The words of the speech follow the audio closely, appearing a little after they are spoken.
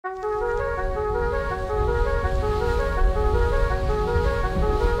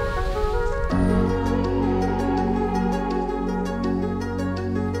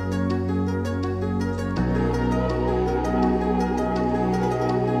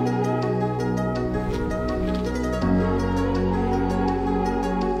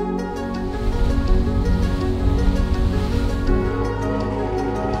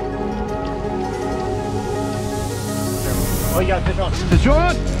got fish on. Fish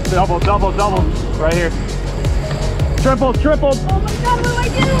on. Double, double, double. Right here. Triple, triple. Oh my God, what do I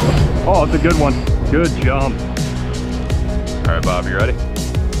do? Oh, it's a good one. Good jump. All right, Bob, you ready?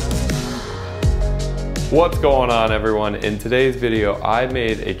 What's going on, everyone? In today's video, I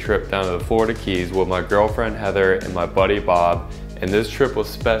made a trip down to the Florida Keys with my girlfriend Heather and my buddy Bob. And this trip was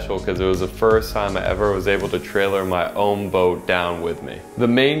special because it was the first time I ever was able to trailer my own boat down with me. The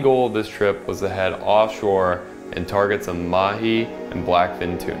main goal of this trip was to head offshore and target some mahi and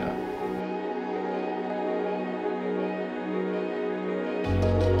blackfin tuna.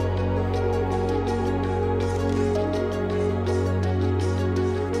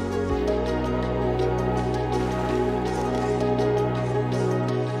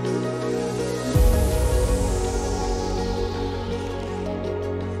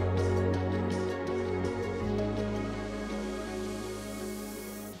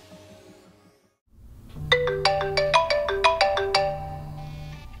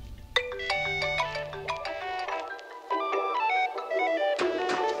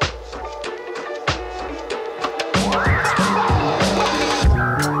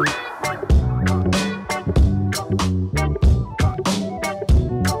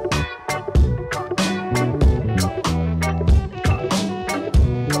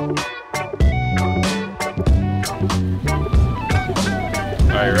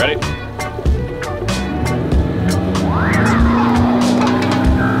 Are you ready?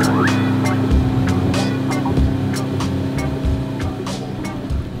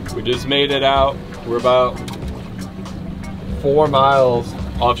 We just made it out. We're about 4 miles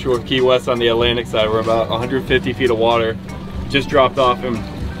offshore of Key West on the Atlantic side. We're about 150 feet of water. Just dropped off, and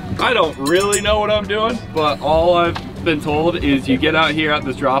I don't really know what I'm doing, but all I've been told is you get out here at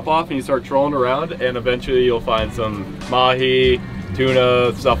this drop off and you start trolling around, and eventually you'll find some mahi,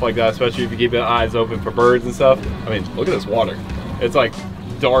 tuna, stuff like that, especially if you keep your eyes open for birds and stuff. I mean, look at this water. It's like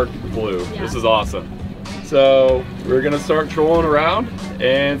dark blue. Yeah. This is awesome. So we're gonna start trolling around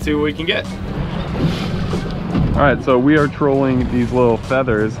and see what we can get. All right, so we are trolling these little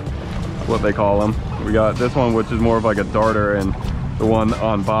feathers, what they call them. We got this one, which is more of like a darter, and the one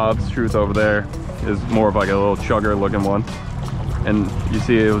on Bob's Truth over there is more of like a little chugger looking one. And you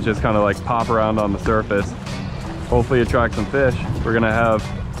see it will just kind of like pop around on the surface. Hopefully attract some fish. We're gonna have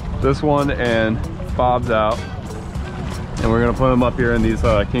this one and Bob's out, and we're gonna put them up here in these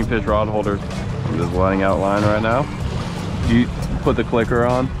kingfish rod holders. I'm just letting out line right now. You put the clicker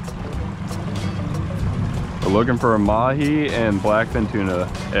on. We're looking for a mahi and blackfin tuna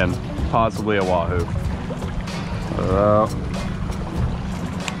and possibly a wahoo.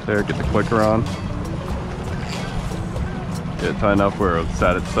 There, get the clicker on. Get it tight enough where it'll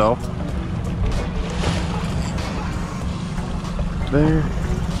set itself. There.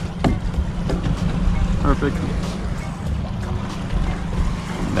 Perfect.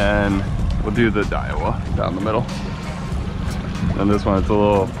 And then we'll do the Daiwa down the middle. And this one, it's a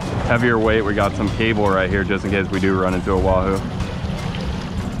little heavier weight. We got some cable right here just in case we do run into a wahoo.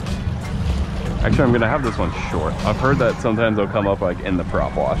 Actually, I'm gonna have this one short. I've heard that sometimes they'll come up like in the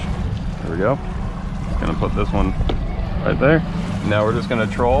prop wash. There we go. Gonna put this one right there. Now we're just gonna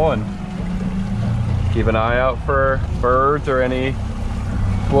troll and keep an eye out for birds or any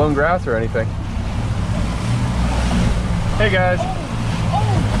blown grass or anything. Hey guys.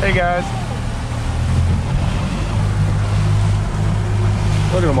 Hey guys.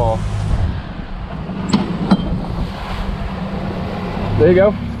 Look at them all. There you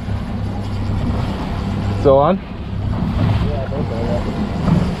go. Still on? Yeah, I think so,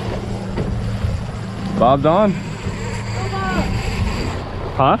 yeah. Bob's on.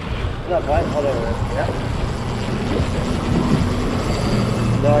 Huh? Not quite. Hold on. Yeah.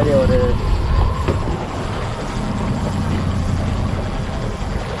 No idea what it is.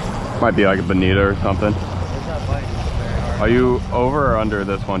 Might be like a bonita or something. It's not biting very hard. Are you over or under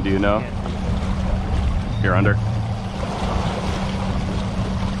this one? Do you know? You're under.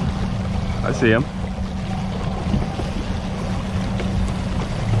 I see him.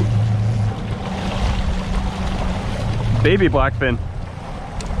 Baby blackfin.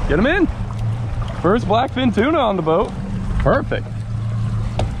 Get him in. First blackfin tuna on the boat. Perfect.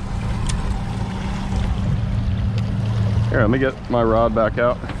 Here, let me get my rod back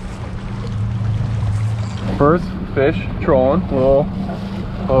out. First fish trolling. Little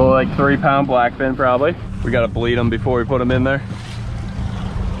like 3-pound blackfin probably. We gotta bleed them before we put them in there.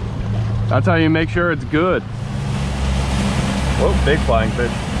 That's how you make sure it's good. Whoa, big flying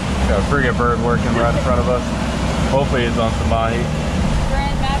fish. Got a frigate bird working right in front of us. Hopefully it's on some mahi.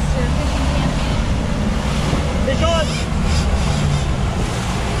 Grandmaster fishing champion. Fish on!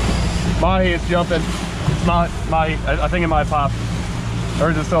 Mahi is jumping. Mahi. I think it might pop. Or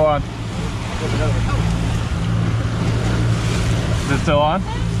is it still on? Is it still on?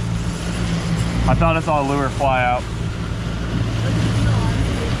 I thought I saw a lure fly out.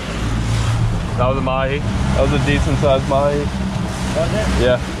 That was a Mahi. That was a decent sized Mahi. Was it?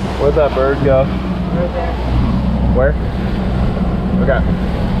 Yeah. Where'd that bird go? Right there. Where? Okay.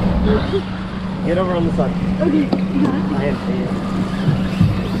 Get over on the side. Okay. I have seen it.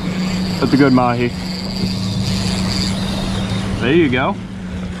 That's a good Mahi. There you go.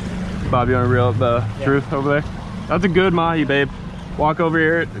 Bob, you want to reel up the truth over there? That's a good Mahi, babe. Walk over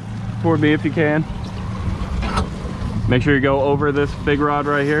here toward me if you can. Make sure you go over this big rod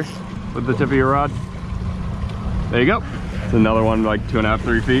right here with the tip of your rod. There you go. It's another one like 2.5,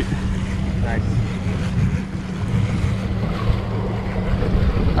 3 feet. Nice.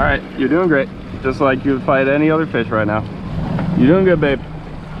 All right, you're doing great. Just like you would fight any other fish right now. You're doing good, babe.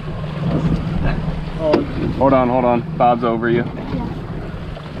 Hold on. Bob's over you.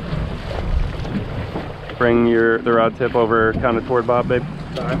 Bring the rod tip over kind of toward Bob, babe.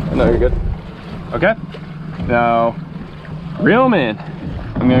 Sorry. No, you're good. Okay. Now, reel him in.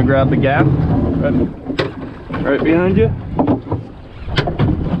 I'm gonna grab the gaff right behind you.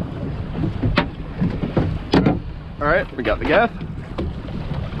 All right, we got the gaff.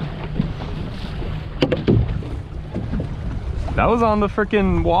 That was on the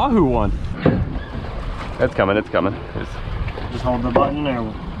freaking wahoo one. It's coming. Just hold the button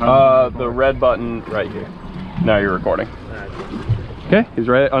or? The red button right here. Now you're recording. Okay, he's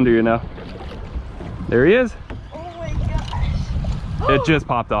right under you now. There he is. Oh my gosh. It just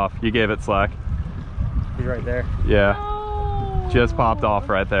popped off. You gave it slack. He's right there. Yeah, Oh. just popped off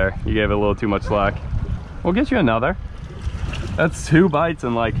right there. You gave it a little too much slack. We'll get you another. That's 2 bites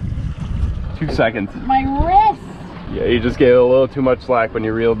in like 2 seconds. My wrist. Yeah, you just gave it a little too much slack when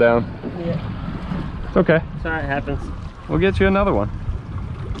you reeled down. Yeah. It's okay. Sorry, it happens. We'll get you another one.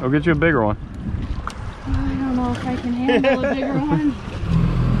 We'll get you a bigger one. I don't know if I can handle a bigger one.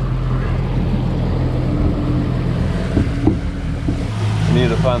 We need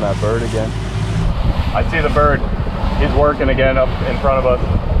to find that bird again. I see the bird. He's working again up in front of us.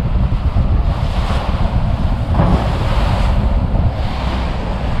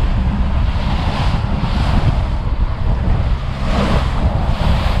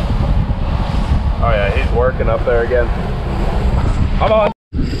 Oh yeah, he's working up there again. Come on.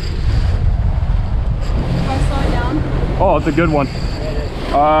 If I slow it down. Oh, it's a good one.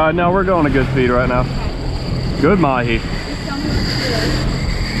 No, we're going a good speed right now. Good Mahi. Just tell me what to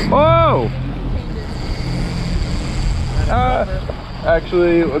do. Whoa! Changes.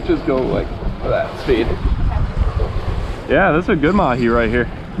 Actually, let's just go like that speed. Yeah, this is a good Mahi right here.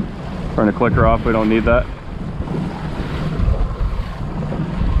 Turn the clicker off, we don't need that.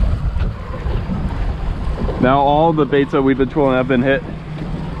 Now all the baits that we've been trolling have been hit.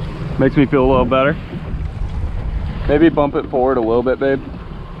 Makes me feel a little better. Maybe bump it forward a little bit, babe.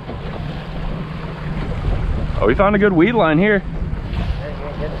 Oh, we found a good weed line here.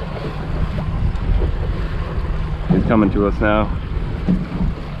 He's coming to us now.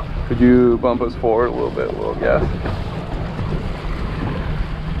 Could you bump us forward a little bit, a little gas?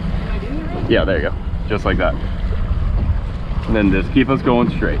 Yeah, there you go. Just like that. And then just keep us going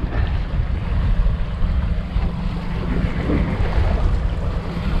straight.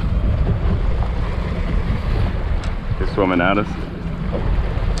 He's swimming at us.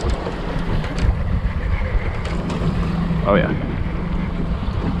 Oh yeah.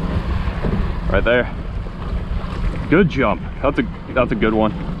 Right there. Good jump. That's a good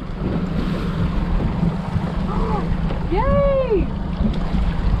one. Yay!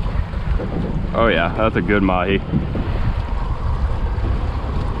 Oh yeah, that's a good Mahi.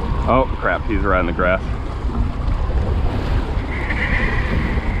 Oh crap, he's right in the grass.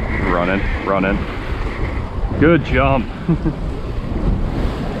 Running. Good jump.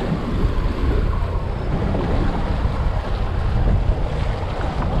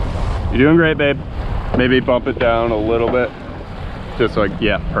 You're doing great, babe. Maybe bump it down a little bit. Just like,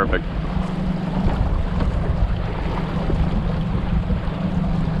 yeah, perfect.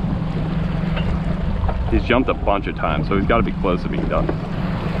 He's jumped a bunch of times, so he's got to be close to being done.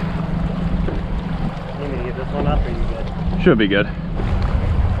 You need to get this one up, or you good? Should be good.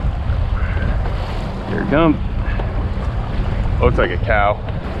 Here it comes. Looks like a cow.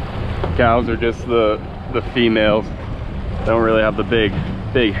 Cows are just the females. They don't really have the big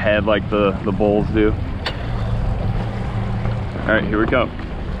head like the bulls do. All right, here we go.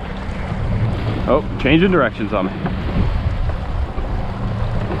 Oh, changing directions on me.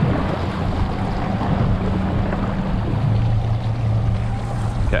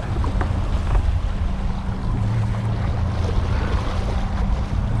 Okay.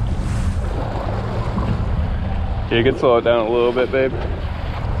 You can slow it down a little bit, babe.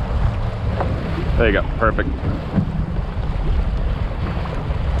 There you go, perfect.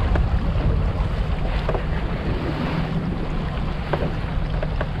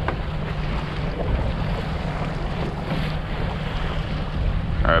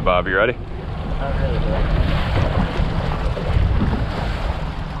 All right, Bob, you ready? Not really, bro.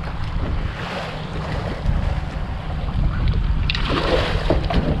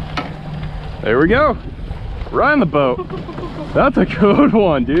 There we go. Right on the boat. That's a good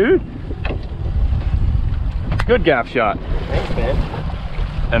one, dude. Good gaff shot. Thanks, man.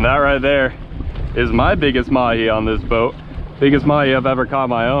 And that right there is my biggest Mahi on this boat. Biggest Mahi I've ever caught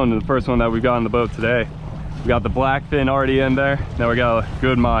my own, and the first one that we've got on the boat today. We got the blackfin already in there. Now we got a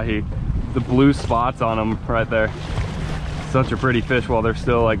good Mahi. The blue spots on them right there. Such a pretty fish while they're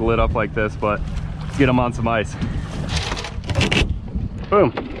still like lit up like this, but let's get them on some ice.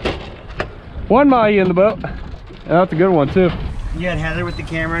 Boom. One Mahi in the boat. And that's a good one too. You had Heather with the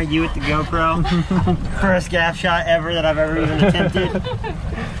camera, you with the GoPro. First gaff shot ever that I've ever even attempted.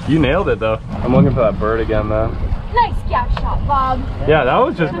 You nailed it though. I'm looking for that bird again though. Nice gaff shot, Bob. Yeah, that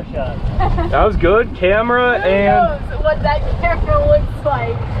was just, that was good. Camera Who and... knows what that camera looks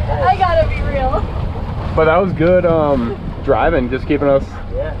like? I gotta be real. But that was good driving, just keeping us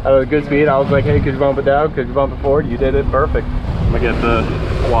at a good speed. I was like, hey, could you bump it down? Could you bump it forward? You did it perfect. I'm gonna get the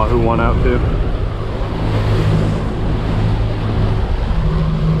wahoo one out too.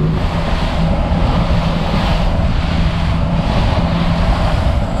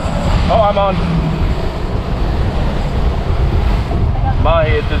 Oh, I'm on.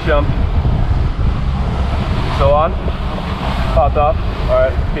 Mahi, it just jumped. Still on? Popped off.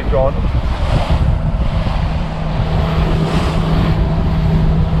 Alright, keep going.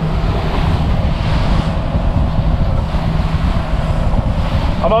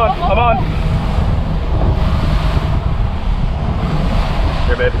 I'm on, I'm on.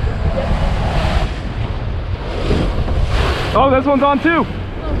 Here, babe. Oh, this one's on too.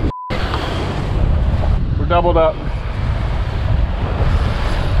 We're doubled up.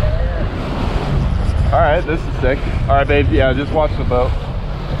 All right, this is sick. All right, babe, yeah, just watch the boat.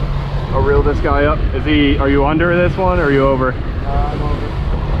 I'll reel this guy up. Is he, are you under this one or are you over? I'm over.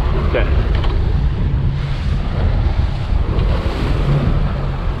 Okay.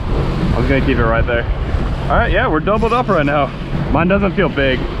 I was gonna keep it right there. All right, yeah, we're doubled up right now. Mine doesn't feel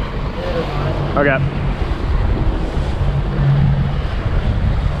big. Okay.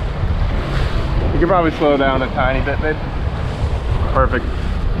 You can probably slow down a tiny bit, babe. Perfect.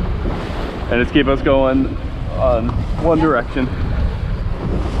 And just keep us going on one direction.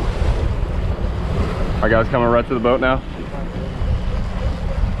 Our guys coming right to the boat now.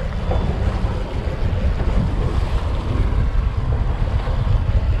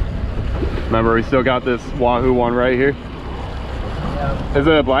 Remember, we still got this wahoo one right here. Yeah. Is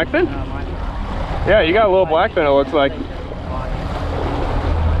it a blackfin? Yeah, you got a little blackfin, it looks like.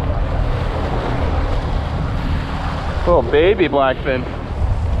 Little baby blackfin.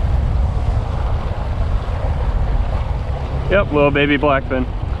 Yep, little baby blackfin.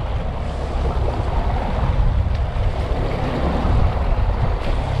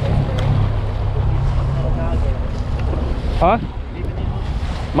 Huh?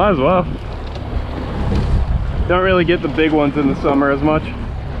 Might as well. Don't really get the big ones in the summer as much.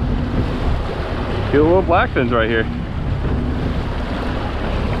 Get little blackfins right here.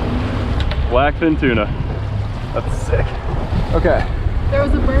 Blackfin tuna. That's sick. Okay. There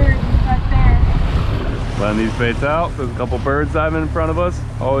was a bird right there. Letting these baits out. There's a couple birds diving in front of us.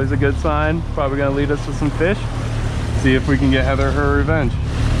 Always a good sign. Probably gonna lead us to some fish. See if we can get Heather her revenge.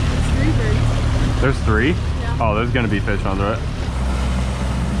 It's 3 birds. There's 3? Yeah. Oh, there's gonna be fish on right?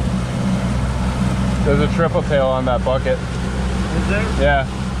 There's a triple tail on that bucket. Is there? Yeah.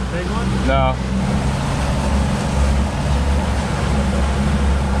 Big one? No.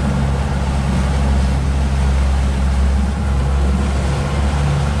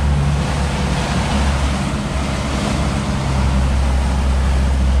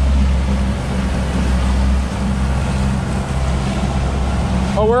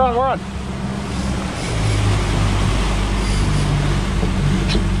 Oh, we're on, we're on.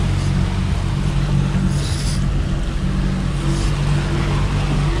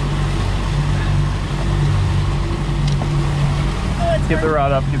 Keep the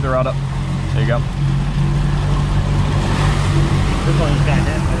rod up, keep the rod up. There you go. This one's got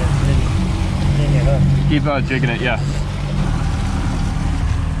that, but it's in your hook. Keep jigging it, yeah.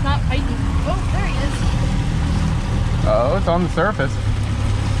 It's not fighting. Oh, there he is. Oh, it's on the surface.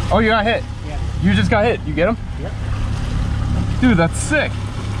 Oh, you got hit. Yeah. You just got hit. You get him? Yep. Dude, that's sick.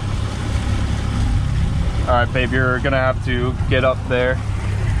 All right, babe, you're gonna have to get up there.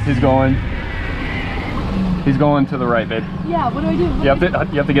 He's going to the right, babe. Yeah, what do I do? You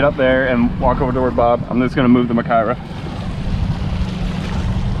have to get up there and walk over toward Bob. I'm just gonna move the Machaira.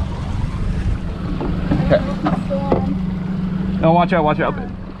 Okay. No, watch out, babe.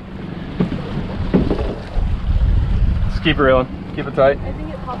 Just keep it reeling. Keep it tight. I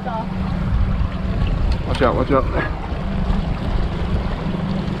think it popped off. Watch out, watch out.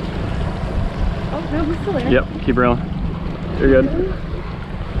 Oh, no, he's still there. Yep, keep reeling. You're good.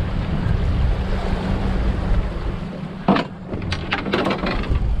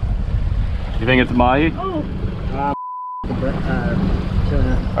 You think it's Mahi? Oh.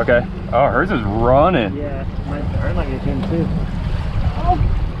 Tuna. Okay. Oh, hers is running. Yeah, hers might get tuna too. Oh.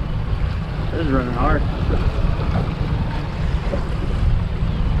 Hers is running hard.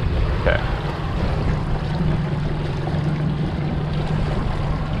 Okay.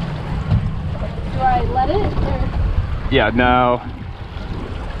 Do I let it? Or? Yeah, now.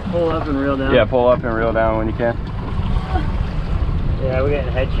 Pull up and reel down. Yeah, pull up and reel down when you can. Yeah, we're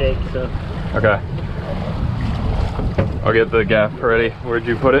getting head shake, so. Okay. I'll get the gaff ready. Where'd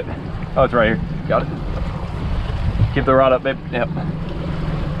you put it? Oh, it's right here. Got it. Keep the rod up, babe. Yep.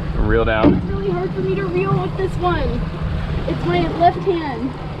 Reel down. It's really hard for me to reel with this one. It's my left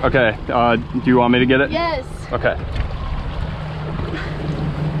hand. Okay. Do you want me to get it? Yes. Okay.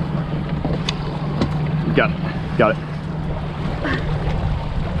 Got it. Got it.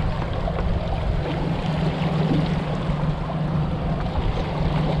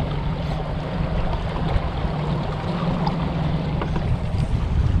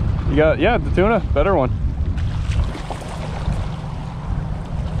 You got, yeah, the tuna, better one.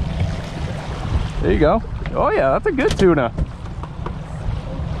 There you go. Oh yeah, that's a good tuna.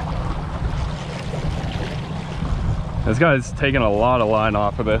 This guy's taking a lot of line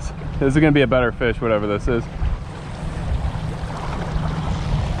off of this. This is gonna be a better fish, whatever this is.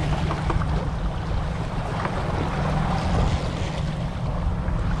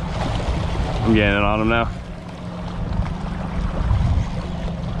 I'm getting it on him now.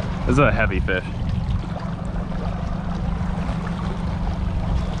 This is a heavy fish.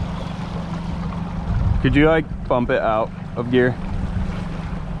 Could you like bump it out of gear?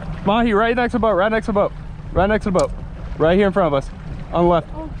 Mahi, right next to the boat, right next to the boat. Right next to the boat. Right here in front of us. On the left.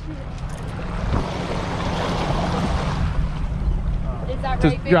 Oh, shit. Is that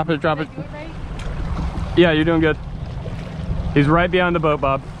Just right, babe? drop it, drop Did it. I do it right? Yeah, you're doing good. He's right behind the boat,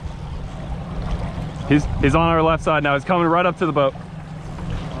 Bob. He's on our left side now. He's coming right up to the boat. On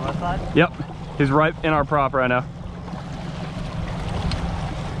the left side? Yep. He's right in our prop right now.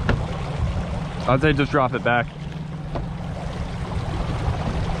 I'd say just drop it back.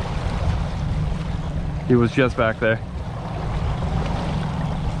 He was just back there.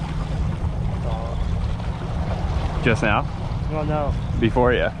 Just now? Well, no.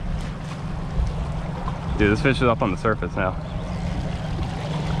 Before, yeah. Dude, this fish is up on the surface now.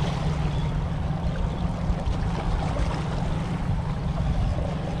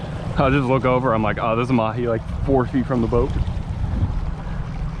 I'll just look over, I'm like, oh, there's a Mahi like 4 feet from the boat.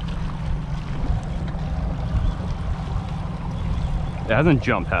 It hasn't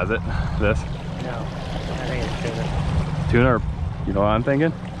jumped, has it? This? No. I think it's tuna. Tuna, or, you know what I'm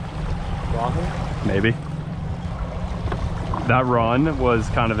thinking? Wahoo? Maybe. That run was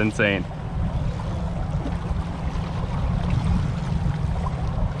kind of insane.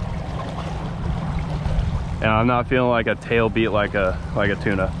 And I'm not feeling like a tail beat like a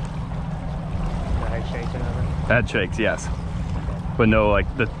tuna. The head shakes and everything. Head shakes, yes. But no like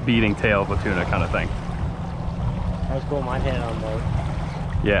the beating tail of a tuna kind of thing. That was cool. Mine hit it on the boat.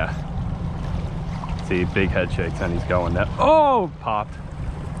 Yeah. See, big head shakes and he's going now. Oh, popped.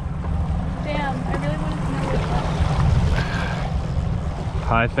 Damn, I really wanted to know what it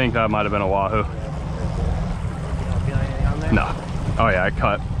I think that might have been a wahoo. You don't feel anything on there? No. Oh yeah, I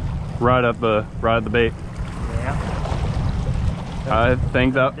cut right at the bait. Yeah. I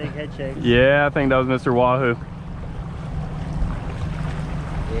think that. Big head shake. Yeah, I think that was Mr. Wahoo.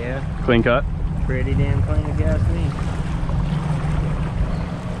 Yeah. Clean cut. Pretty damn clean if you ask me.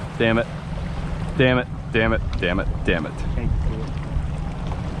 Damn it. Damn it. Damn it. Damn it. Damn it.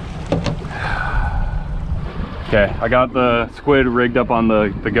 Okay, I got the squid rigged up on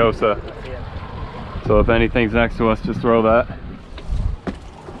the Gosa. So if anything's next to us, just throw that.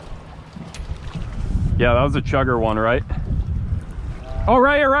 Yeah, that was a chugger one, right? Oh,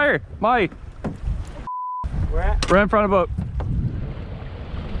 right here, right here. Mahi. Where at? Right in front of the boat.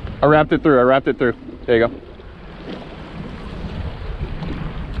 I wrapped it through. There you go.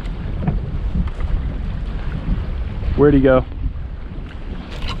 Where'd he go?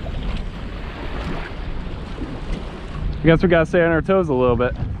 I guess we gotta stay on our toes a little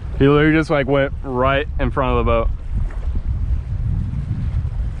bit. He literally just like went right in front of the boat.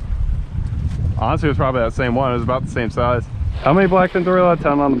 Honestly, it was probably that same one. It was about the same size. How many blackfins were allowed?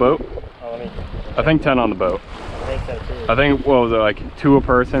 10 on the boat? Oh, let me. I think 10 on the boat. I think so too. I think, what was it, like 2 a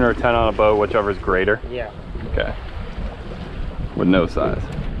person or 10 on a boat, whichever is greater? Yeah. Okay. With no size.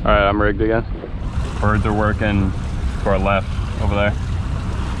 All right, I'm rigged again. Birds are working to our left over there.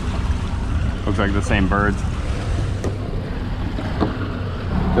 Looks like the same birds.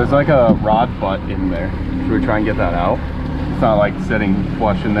 There's like a rod butt in there. Should we try and get that out? It's not like sitting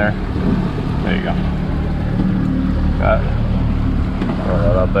flush in there. There you go. Got it. Throw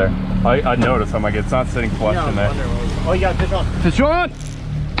that up there. I noticed, I'm like, it's not sitting flush in there. Oh, you got fish on. Fish on!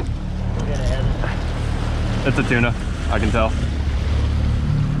 It's a tuna, I can tell.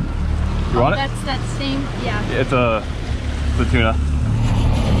 You want it? That's that same, yeah. It's a tuna.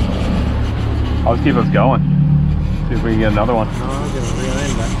 I'll just keep us going. See if we can get another one. No, I'll give it a reel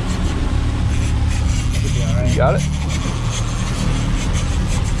in, but should be alright. You got it?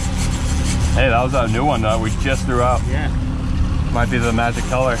 Hey, that was a new one that we just threw out. Yeah. Might be the magic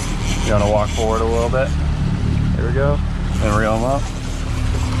color. You want to walk forward a little bit? Here we go. And reel them up.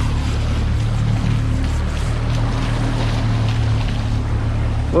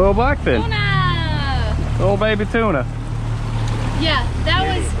 Little blackfin. Tuna! Little baby tuna. Yeah, that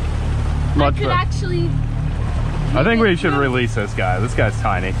was, Much I could better. actually. I think we should release this guy. This guy's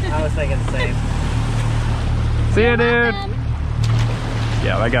tiny. I was thinking the same. See ya, dude. Welcome.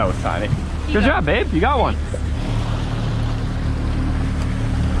 Yeah, that guy was tiny. Good job, babe. You got one.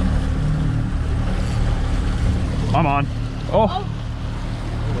 I'm on. Oh.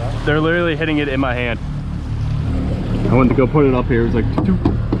 They're literally hitting it in my hand. I went to go put it up here. It was like, toot, toot.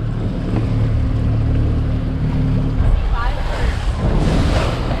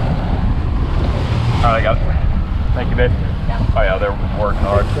 All right, I got it. Thank you, babe. Yeah. Oh yeah, they're working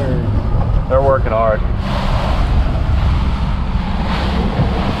hard. They're working hard.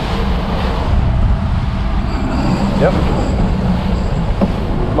 Yep.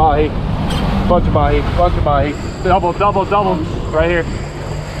 Mahi. Bunch of Mahi. Bunch of Mahi. Double, double, double. Right here.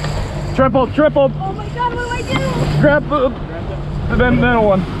 Triple, triple. Oh my god, what do I do? Grab the middle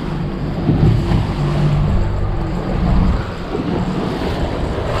one.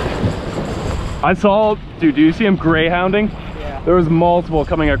 I saw, dude, do you see him greyhounding? Yeah. There was multiple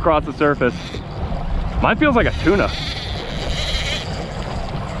coming across the surface. Mine feels like a tuna.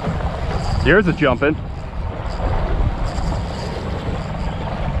 Yours is jumping.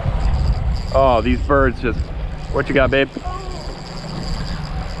 Oh, these birds just, what you got, babe?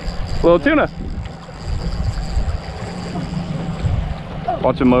 Little tuna.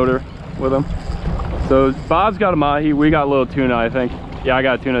 Watch him motor with him. So Bob's got a Mahi, we got a little tuna, I think. Yeah, I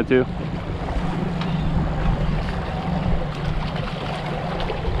got a tuna too.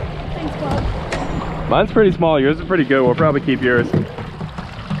 Thanks, Bob. Mine's pretty small, yours is pretty good. We'll probably keep yours.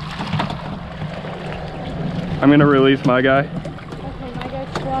 I'm gonna release my guy. Okay, my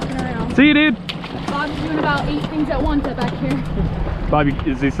guy's flopping around. See you, dude. Bob's doing about 8 things at once up back here. Bobby,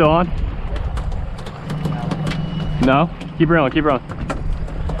 is he still on? No? Keep reeling, keep reeling.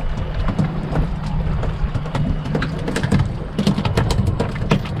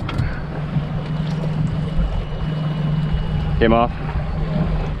 Came off.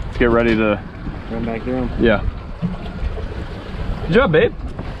 Let's get ready to Run back through them. Yeah. Good job, babe.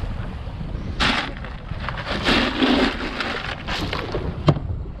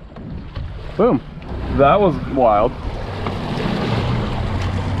 Boom. That was wild.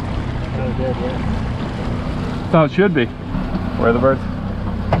 That was good, yeah. That's how it should be. Where are the birds?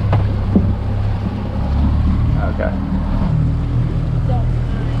 Okay.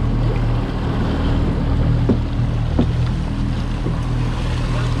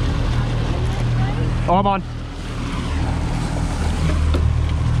 Oh, I'm on.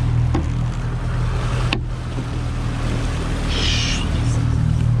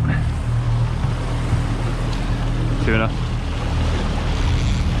 Tuna.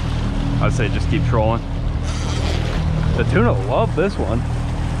 I'd say just keep trolling. The tuna love this one.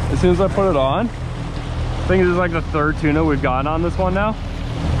 As soon as I put it on, I think this is like the 3rd tuna we've gotten on this one now.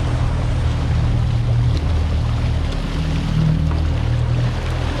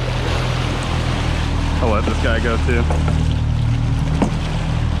 I'll let this guy go too.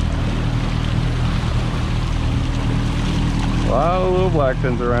 A lot of little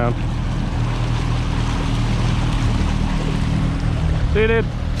blackfins around. See you, dude.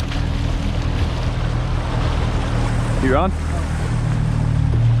 You on?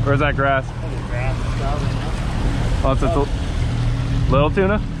 Where's that grass? Oh, it's a little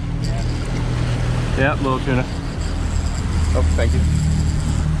tuna? Yeah, little tuna. Oh, thank you.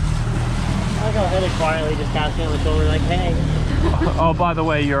 I go ahead and quietly just taps me on the shoulder like, hey. Oh, by the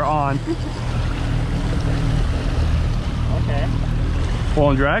way, you're on. Okay. Pull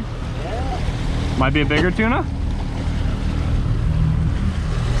and drag? Yeah. Might be a bigger tuna.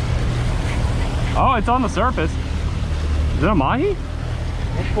 Oh, it's on the surface. Is it a Mahi?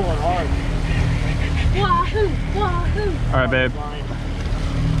 It's pulling hard. Wahoo! Wahoo! All right, babe.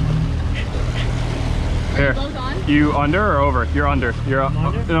 Here. Both on? You under or over? You're under. You're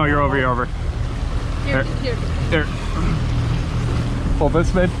under? No, you're over. You're over. Here, Here. here. Here. Pull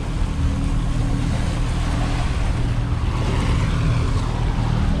this, babe.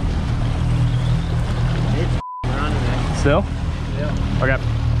 It's running it. Still? Yeah. Okay.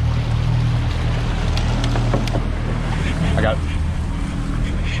 I got it.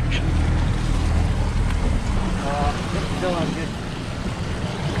 It's still on good.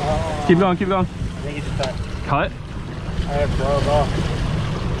 Keep going, keep going. I think it's cut. Cut. I have broke off.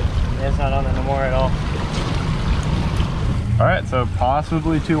 Yeah, it's not on there no more at all. All right, so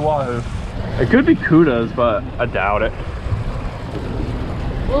possibly 2 wahoo. It could be kudas, but I doubt it.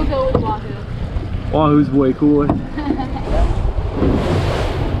 We'll go with wahoo. Wahoo's way cooler.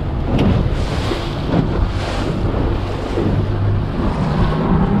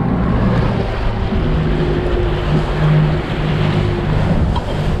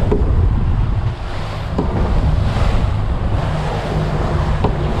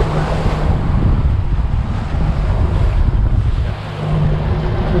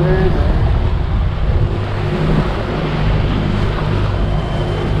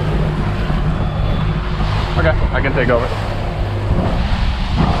 Okay, I can take over.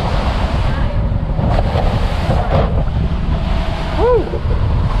 Woo!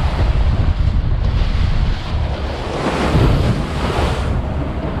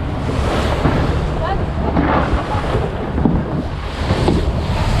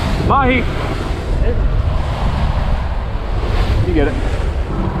 Mahi! You get it.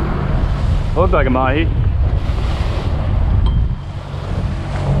 Looks like a Mahi.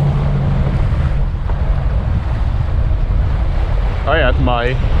 Oh yeah, it's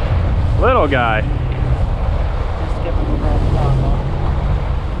Mahi. Little guy. Just skipping across the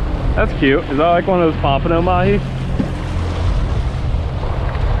top. That's cute. Is that like one of those pompano Mahi?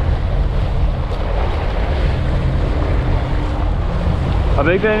 How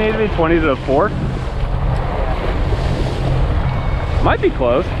big do they need to be? 20 to 4? Might be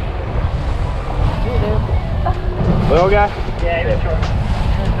close. Little guy? Yeah, he was short.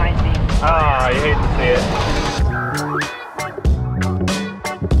 He was 19. Ah, you hate to see it.